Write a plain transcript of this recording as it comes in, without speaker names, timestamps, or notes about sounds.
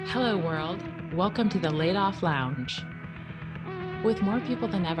Hello, world. Welcome to the Laid Off Lounge. With more people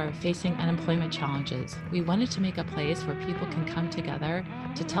than ever facing unemployment challenges, we wanted to make a place where people can come together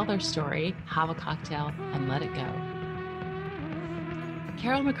to tell their story, have a cocktail, and let it go.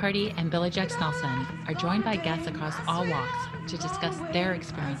 Carol McCarty and Billy Jack Snelson are joined by guests across all walks to discuss their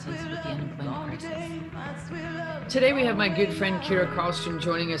experiences with the unemployment crisis. Today we have my good friend Kira Karlstrom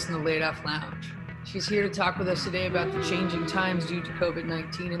joining us in the Laid Off Lounge. She's here to talk with us today about the changing times due to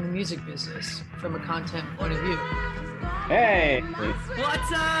COVID-19 in the music business from a content point of view. Hey!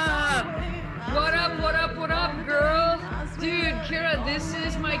 What's up? What up, what up, what up, girl? Dude, Kira, this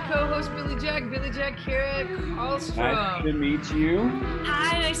is my co-host Billy Jack Kira Karlstrom. Nice to meet you.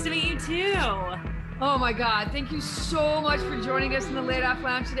 Hi, nice to meet you too. Oh my God, thank you so much for joining us in the Laid Off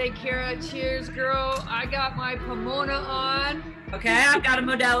Lounge today, Kira. Cheers, girl. I got my Pomona on. Okay, I've got a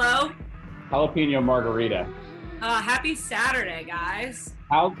Modelo. Jalapeno margarita. Happy Saturday, guys.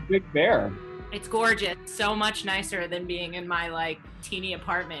 How's Big Bear? It's gorgeous. So much nicer than being in my teeny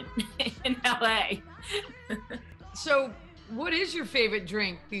apartment in LA. So, what is your favorite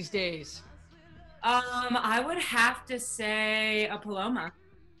drink these days? I would have to say a Paloma.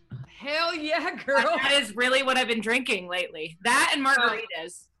 Hell yeah, girl. That is really what I've been drinking lately. That and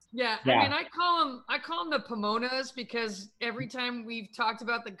margaritas. Yeah. I mean, I call them the Pomonas because every time we've talked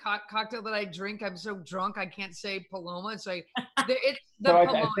about the cocktail that I drink, I'm so drunk I can't say Paloma. So it's the So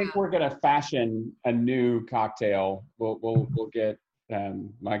Pomona. I think we're gonna fashion a new cocktail. We'll get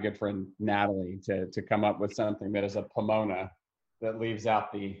my good friend Natalie to come up with something that is a Pomona that leaves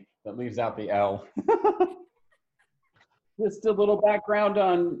out the L. Just a little background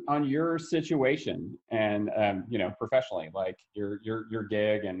on your situation and professionally, like your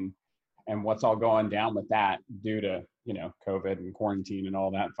gig and what's all going down with that due to COVID and quarantine and all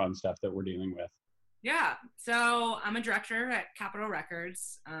that fun stuff that we're dealing with. Yeah, so I'm a director at Capitol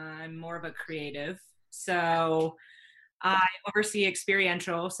Records. I'm more of a creative. So I oversee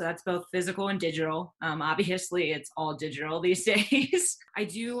experiential, so that's both physical and digital. Obviously, it's all digital these days. I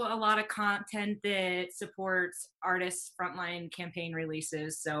do a lot of content that supports artists' frontline campaign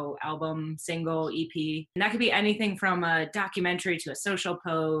releases, so album, single, EP. And that could be anything from a documentary to a social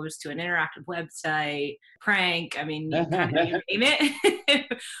post to an interactive website, prank. I mean, you kind of name it.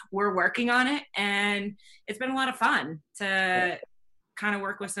 We're working on it, and it's been a lot of fun to kind of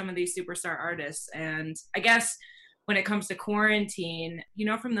work with some of these superstar artists. And I guess when it comes to quarantine,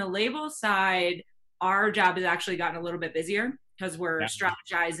 from the label side, our job has actually gotten a little bit busier because we're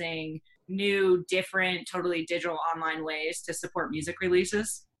strategizing new, different, totally digital online ways to support music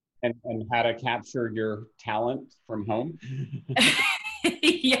releases. And how to capture your talent from home.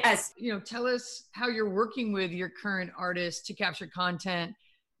 Yes. Tell us how you're working with your current artists to capture content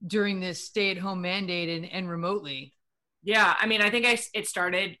during this stay-at-home mandate and remotely. Yeah, I mean, I think it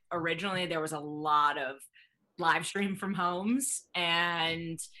started originally, there was a lot of live stream from homes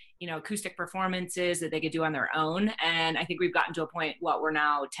and acoustic performances that they could do on their own. And I think we've gotten to a point, we're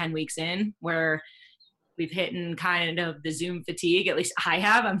now 10 weeks in, where we've hit in kind of the Zoom fatigue. At least I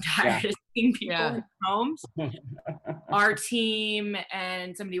have. I'm tired of seeing people in homes. Our team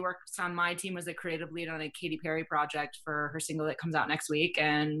and somebody who works on my team was a creative lead on a Katy Perry project for her single that comes out next week.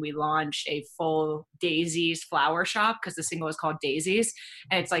 And we launched a full Daisies flower shop because the single is called Daisies.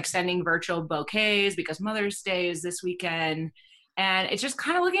 And it's like sending virtual bouquets because Mother's Day is this weekend. And it's just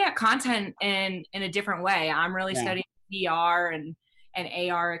kind of looking at content in a different way. I'm really studying VR and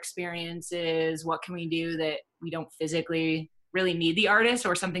AR experiences. What can we do that we don't physically really need the artist,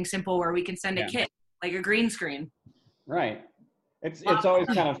 or something simple where we can send a kit, like a green screen. Right. It's always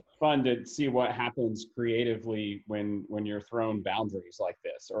kind of fun to see what happens creatively when you're thrown boundaries like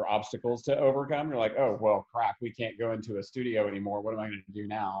this or obstacles to overcome. You're like, oh, well, crap, we can't go into a studio anymore. What am I going to do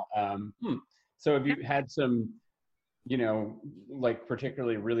now? So have you had some,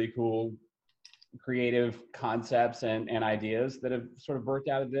 particularly really cool creative concepts and ideas that have sort of birthed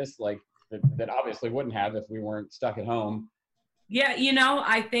out of this, like that obviously wouldn't have if we weren't stuck at home? Yeah,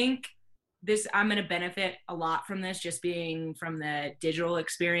 I think I'm going to benefit a lot from this, just being from the digital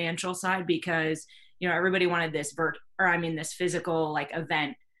experiential side, because everybody wanted this this physical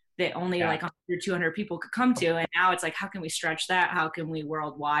event that only 100, 200 people could come to, and now it's like, how can we stretch that? How can we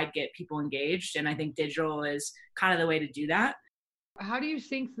worldwide get people engaged? And I think digital is kind of the way to do that. How do you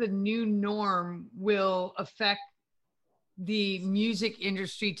think the new norm will affect the music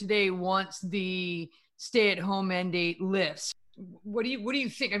industry today once the stay-at-home mandate lifts? What do you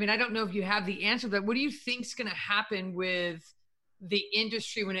think? I mean, I don't know if you have the answer, but what do you think is going to happen with the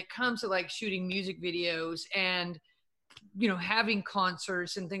industry when it comes to shooting music videos and having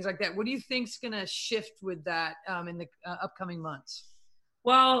concerts and things like that? What do you think is going to shift with that in the upcoming months?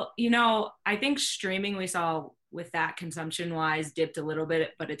 Well, you know, I think streaming we saw with that consumption wise dipped a little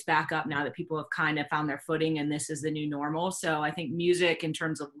bit, but it's back up now that people have kind of found their footing and this is the new normal. So I think music in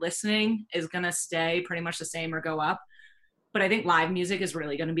terms of listening is going to stay pretty much the same or go up. But I think live music is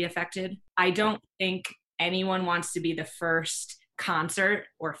really going to be affected. I don't think anyone wants to be the first concert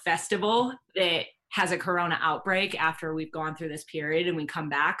or festival that has a corona outbreak after we've gone through this period and we come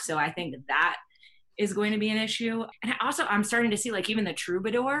back. So I think that is going to be an issue. And also I'm starting to see like even the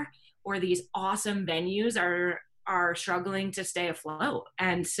Troubadour or these awesome venues are struggling to stay afloat.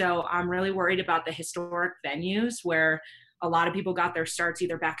 And so I'm really worried about the historic venues where a lot of people got their starts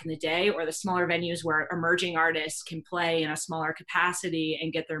either back in the day or the smaller venues where emerging artists can play in a smaller capacity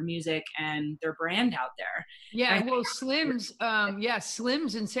and get their music and their brand out there. Yeah, well,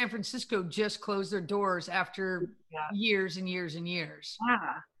 Slims in San Francisco just closed their doors after years and years and years.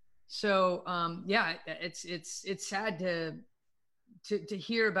 Yeah. So it's sad to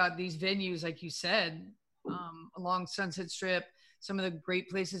hear about these venues, like you said, along Sunset Strip, some of the great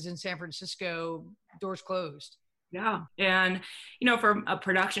places in San Francisco, doors closed. Yeah. And, you know, from a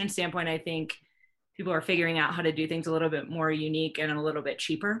production standpoint, I think people are figuring out how to do things a little bit more unique and a little bit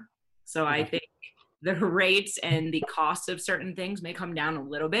cheaper. So I think the rates and the costs of certain things may come down a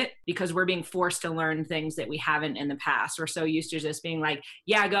little bit because we're being forced to learn things that we haven't in the past. We're so used to just being like,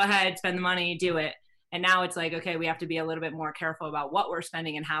 yeah, go ahead, spend the money, do it. And now it's like, okay, we have to be a little bit more careful about what we're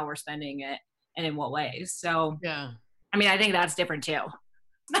spending and how we're spending it and in what ways. So, yeah, I mean, I think that's different too.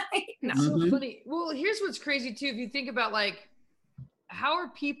 No. It's so funny. Well, here's what's crazy too. If you think about like, how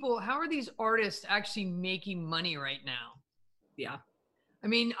are these artists actually making money right now? Yeah. I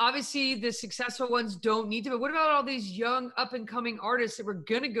mean, obviously the successful ones don't need to, but what about all these young up and coming artists that were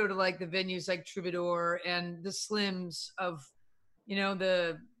going to go to like the venues like Troubadour and the Slims of, you know,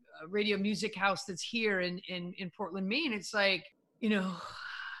 the Radio Music House that's here in Portland, Maine. It's like, you know,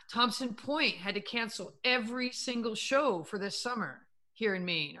 Thompson Point had to cancel every single show for this summer here in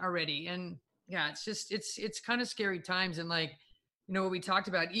Maine already. And yeah, it's just, it's kind of scary times. And like, you know, what we talked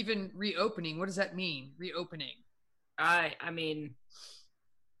about, even reopening, what does that mean? Reopening. I mean,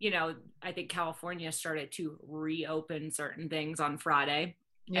 you know, I think California started to reopen certain things on Friday.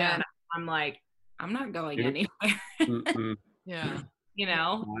 Yeah. And I'm like, I'm not going anywhere. Yeah. You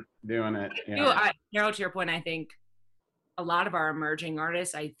know, not doing it. Yeah. Daryl, to your point, I think a lot of our emerging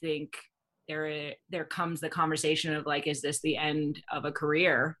artists, I think there comes the conversation of like, is this the end of a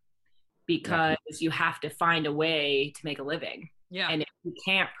career? Because you have to find a way to make a living. Yeah. And if you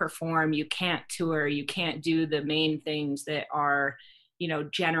can't perform, you can't tour, you can't do the main things that are, you know,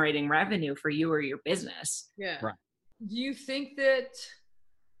 generating revenue for you or your business. Yeah. Right. Do you think that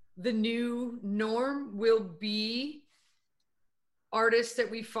the new norm will be artists that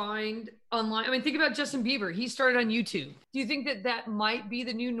we find online? I mean, think about Justin Bieber. He started on YouTube. Do you think that that might be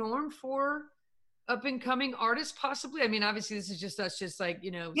the new norm for up and coming artists possibly? I mean, obviously this is just us just like,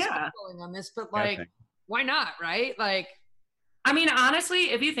 you know, spitballing on this, but like, why not? Right? Like, I mean,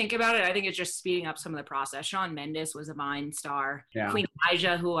 honestly, if you think about it, I think it's just speeding up some of the process. Shawn Mendes was a Vine star. Yeah. Queen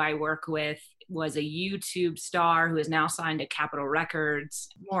Aja, who I work with, was a YouTube star who is now signed to Capitol Records.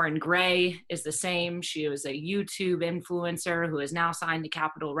 Lauren Gray is the same. She was a YouTube influencer who is now signed to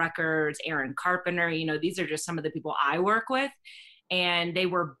Capitol Records. Aaron Carpenter, you know, these are just some of the people I work with. And they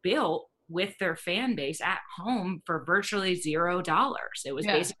were built with their fan base at home for virtually $0. It was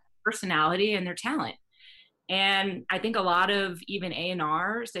basically personality and their talent. And I think a lot of even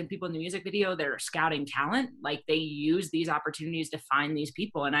A&Rs and people in the music video that are scouting talent, like they use these opportunities to find these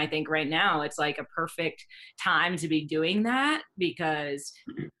people. And I think right now it's like a perfect time to be doing that because,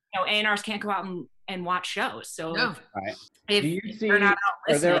 you know, A&Rs can't go out and watch shows. So do you see, are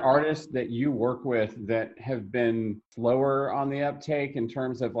there artists that you work with that have been slower on the uptake in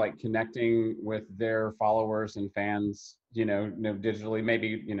terms of like connecting with their followers and fans, you know, digitally,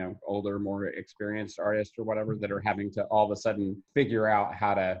 maybe, you know, older, more experienced artists or whatever that are having to all of a sudden figure out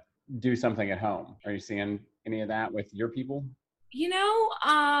how to do something at home? Are you seeing any of that with your people? You know,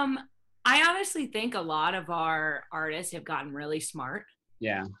 I honestly think a lot of our artists have gotten really smart.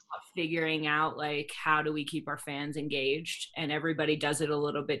 Yeah. Figuring out like, how do we keep our fans engaged? And everybody does it a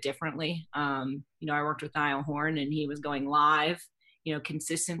little bit differently. You know, I worked with Niall Horn and he was going live, you know,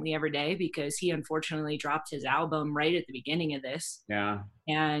 consistently every day because he unfortunately dropped his album right at the beginning of this. Yeah.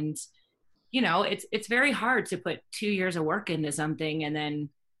 And, you know, it's very hard to put 2 years of work into something and then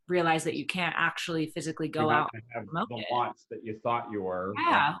realize that you can't actually physically go out and have the launch that you thought you were.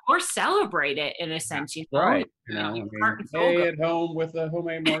 Yeah, or celebrate it in a sense, you know. Right. You know, I mean, stay at home with a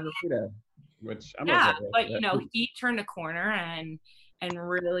homemade margarita, which I'm okay with. But you know, he turned a corner and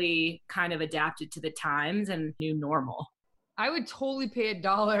really kind of adapted to the times and new normal. I would totally pay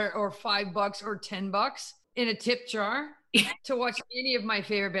 $1 or $5 or $10 in a tip jar to watch any of my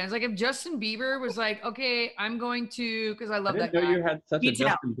favorite bands. Like if Justin Bieber was like, okay, I'm going to, because I love that didn't know guy. you had such Me a too.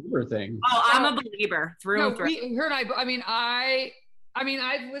 Justin Bieber thing. Oh, I'm a believer through and through. Her and I mean,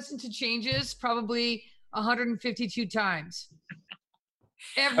 I've listened to Changes probably 152 times.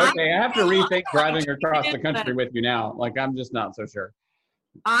 Okay, I have to rethink driving across the country with you now. Like, I'm just not so sure.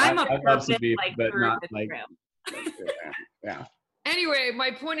 I'm a I love some perfect, beef, like, but through not and like, through. yeah. Anyway,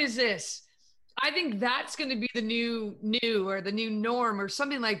 my point is this. I think that's going to be the new or the new norm or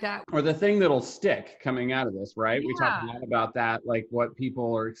something like that. Or the thing that'll stick coming out of this, right? We talked a Yeah. lot about that, like what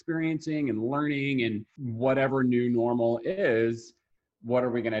people are experiencing and learning, and whatever new normal is, what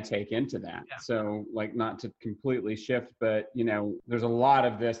are we going to take into that? Yeah. So, like, not to completely shift, but, you know, there's a lot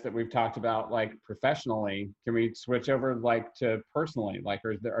of this that we've talked about, like, professionally. Can we switch over, like, to personally? Like,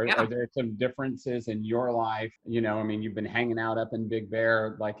 are there some differences in your life? You know, I mean, you've been hanging out up in Big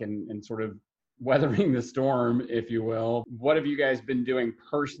Bear, like, in sort of weathering the storm, if you will. What have you guys been doing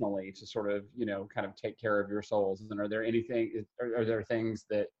personally to sort of, you know, kind of take care of your souls? And are there things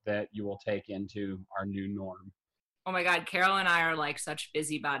that you will take into our new norm? Oh my God, Carol and I are like such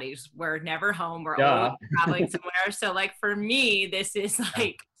busybodies. We're never home. We're Duh. always traveling somewhere. So like for me, this is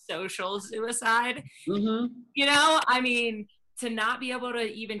like social suicide. Mm-hmm. You know, I mean, to not be able to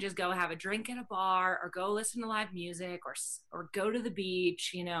even just go have a drink at a bar or go listen to live music or go to the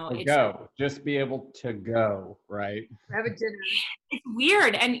beach, you know, Just be able to go, right? Have a dinner. It's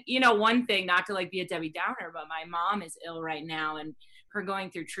weird. And, you know, one thing, not to like be a Debbie Downer, but my mom is ill right now, and her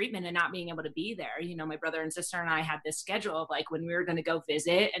going through treatment and not being able to be there. You know, my brother and sister and I had this schedule of like when we were going to go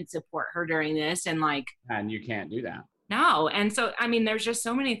visit and support her during this, and like, and you can't do that. No. And so, I mean, there's just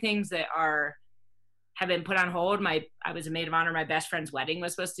so many things that have been put on hold. I was a maid of honor. My best friend's wedding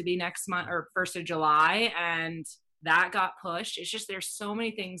was supposed to be next month or 1st of July. And that got pushed. It's just, there's so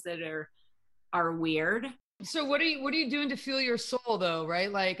many things that are weird. So what are you doing to fuel your soul though,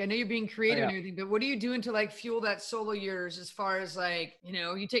 right? Like I know you're being creative and everything, but what are you doing to like fuel that soul of yours as far as like, you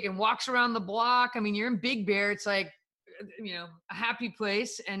know, you taking walks around the block? I mean, you're in Big Bear. It's like, you know, a happy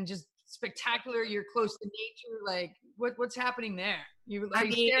place and just spectacular. You're close to nature. Like what's happening there? You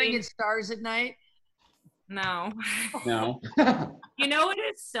staring at stars at night? No. No. You know, it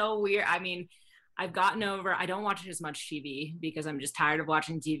is so weird. I mean, I've gotten over, I don't watch as much TV because I'm just tired of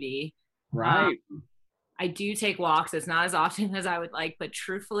watching TV. Right. I do take walks. It's not as often as I would like, but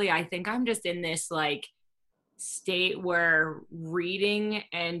truthfully, I think I'm just in this like state where reading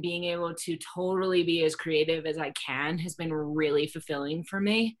and being able to totally be as creative as I can has been really fulfilling for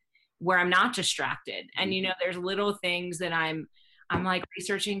me, where I'm not distracted. And, you know, there's little things that I'm like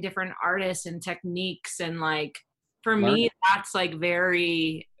researching different artists and techniques. And like, for me, that's like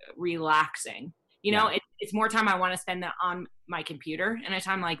very relaxing. You know, it's more time I want to spend on my computer in a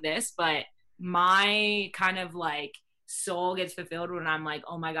time like this, but my kind of like soul gets fulfilled when I'm like,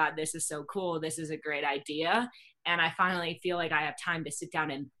 oh my God, this is so cool. This is a great idea. And I finally feel like I have time to sit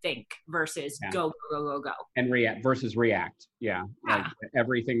down and think versus go. And react. Yeah. Like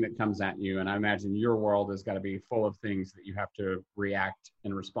everything that comes at you. And I imagine your world has got to be full of things that you have to react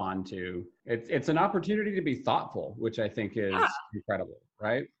and respond to. It's an opportunity to be thoughtful, which I think is incredible,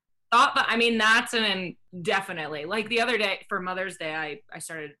 right? But I mean, that's definitely like the other day for Mother's Day, I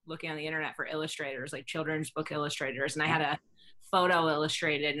started looking on the internet for illustrators, like children's book illustrators. And I had a photo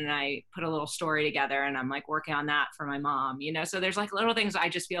illustrated and I put a little story together and I'm like working on that for my mom, you know? So there's like little things I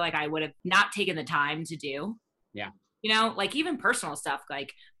just feel like I would have not taken the time to do. Yeah. You know, like even personal stuff,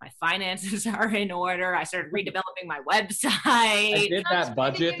 like my finances are in order. I started redeveloping my website. I did that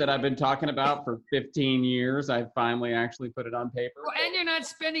budget that I've been talking about for 15 years. I finally actually put it on paper. Well, and you're not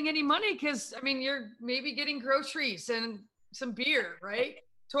spending any money because, I mean, you're maybe getting groceries and some beer, right?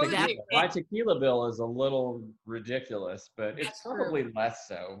 My tequila bill is a little ridiculous, but it's probably less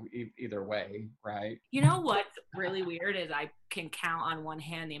so either way, right? You know what's really weird is I can count on one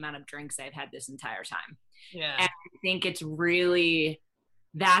hand the amount of drinks I've had this entire time. Yeah. And I think it's really,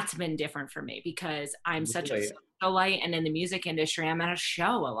 that's been different for me because I'm such a socialite, and in the music industry, I'm at a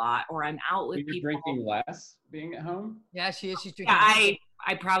show a lot or I'm out with people. You're drinking less being at home? Yeah, she is. She's drinking. Yeah,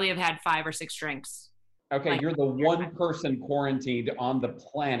 I probably have had 5 or 6 drinks. Okay, you're the one person quarantined on the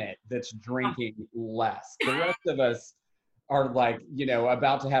planet that's drinking less. The rest of us are like, you know,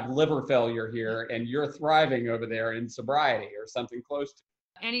 about to have liver failure here, and you're thriving over there in sobriety or something close to.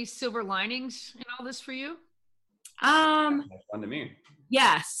 Any silver linings in all this for you? That's fun to me.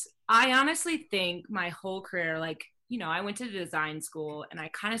 Yes. I honestly think my whole career, like, you know, I went to design school and I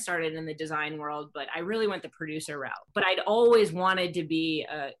kind of started in the design world, but I really went the producer route. But I'd always wanted to be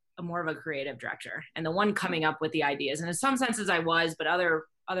more of a creative director and the one coming up with the ideas. And in some senses I was, but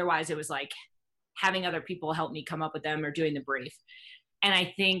otherwise it was like having other people help me come up with them or doing the brief. And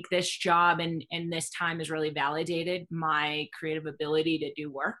I think this job and this time has really validated my creative ability to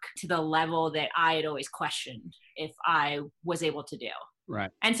do work to the level that I had always questioned if I was able to do.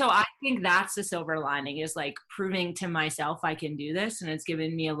 Right. And so I think that's the silver lining, is like proving to myself I can do this. And it's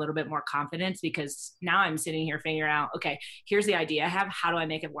given me a little bit more confidence, because now I'm sitting here figuring out, okay, here's the idea I have. How do I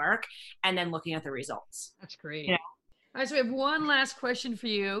make it work? And then looking at the results. That's great. You know? All right, so we have one last question for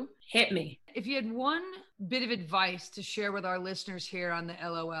you. Hit me. If you had one bit of advice to share with our listeners here on the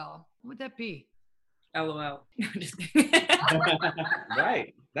LOL, what would that be? LOL. No, just kidding.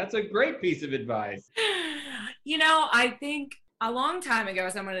 Right. That's a great piece of advice. You know, I think a long time ago,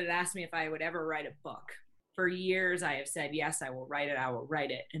 someone had asked me if I would ever write a book. For years, I have said, yes, I will write it. I will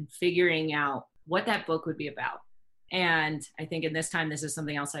write it. And figuring out what that book would be about. And I think in this time, this is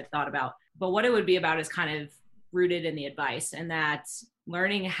something else I've thought about. But what it would be about is kind of rooted in the advice, and that's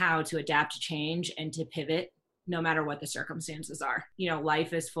learning how to adapt to change and to pivot no matter what the circumstances are. You know,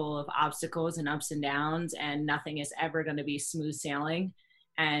 life is full of obstacles and ups and downs, and nothing is ever going to be smooth sailing.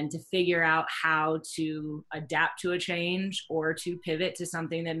 And to figure out how to adapt to a change or to pivot to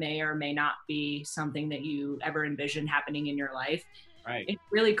something that may or may not be something that you ever envisioned happening in your life. Right. It's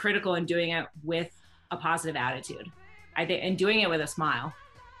really critical in doing it with a positive attitude, I think, and doing it with a smile,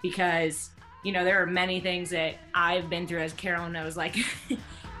 because you know, there are many things that I've been through, as Carolyn knows, like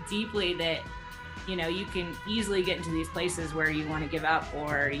deeply, that, you know, you can easily get into these places where you want to give up,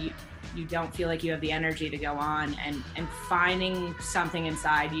 or you don't feel like you have the energy to go on, and finding something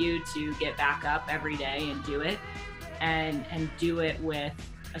inside you to get back up every day and do it, and do it with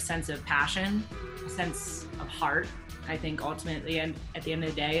a sense of passion, a sense of heart, I think ultimately, and at the end of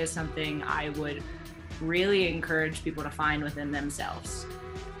the day, is something I would really encourage people to find within themselves.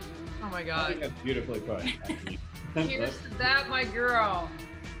 Oh my I God. think that's beautifully put. Here's to that, my girl.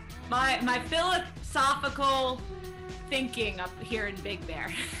 My philosophical thinking up here in Big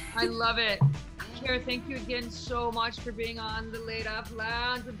Bear. I love it. Kara, thank you again so much for being on the Laid Off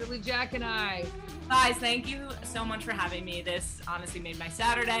Lounge with Billy Jack and I. Guys, thank you so much for having me. This honestly made my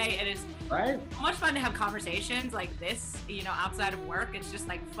Saturday. It is Right. so much fun to have conversations like this, you know, outside of work. It's just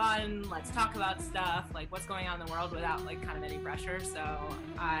like fun. Let's talk about stuff, like what's going on in the world without like kind of any pressure. So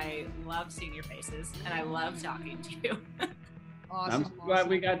I love seeing your faces and I love talking to you. Awesome. I'm glad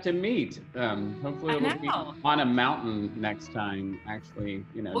we got to meet. Hopefully it'll be on a mountain next time. Actually,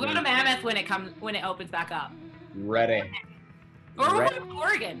 you know. We'll go to Mammoth when it opens back up. Ready. Or we'll go to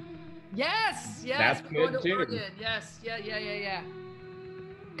Oregon. Yes. That's we're going good to too. Oregon. Yes. Yeah.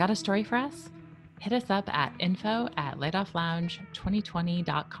 Got a story for us? Hit us up at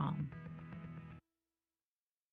info@layofflounge2020.com.